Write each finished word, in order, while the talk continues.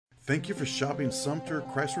Thank you for shopping Sumter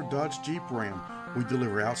Chrysler Dodge Jeep Ram. We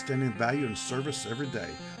deliver outstanding value and service every day.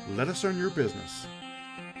 Let us earn your business.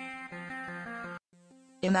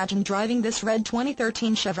 Imagine driving this red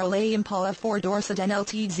 2013 Chevrolet Impala 4-door sedan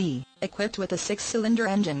LTZ, equipped with a 6-cylinder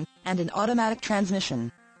engine and an automatic transmission.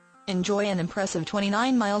 Enjoy an impressive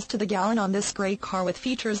 29 miles to the gallon on this great car with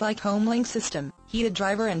features like home link system, heated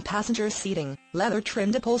driver and passenger seating,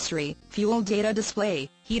 leather-trimmed upholstery, fuel data display,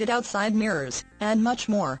 heated outside mirrors, and much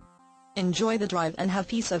more. Enjoy the drive and have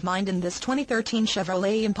peace of mind in this 2013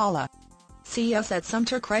 Chevrolet Impala. See us at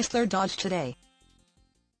Sumter Chrysler Dodge today.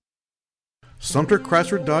 Sumter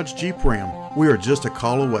Chrysler Dodge Jeep Ram. We are just a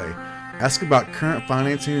call away. Ask about current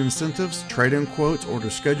financing incentives, trade-in quotes, or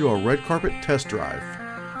to schedule a red carpet test drive.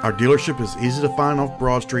 Our dealership is easy to find off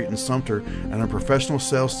Broad Street in Sumter, and our professional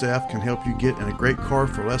sales staff can help you get in a great car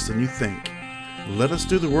for less than you think. Let us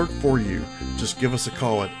do the work for you. Just give us a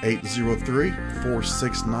call at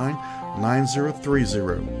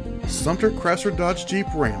 803-469-9030. Sumter Chrysler Dodge Jeep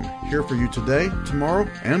Ram, here for you today, tomorrow,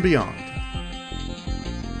 and beyond.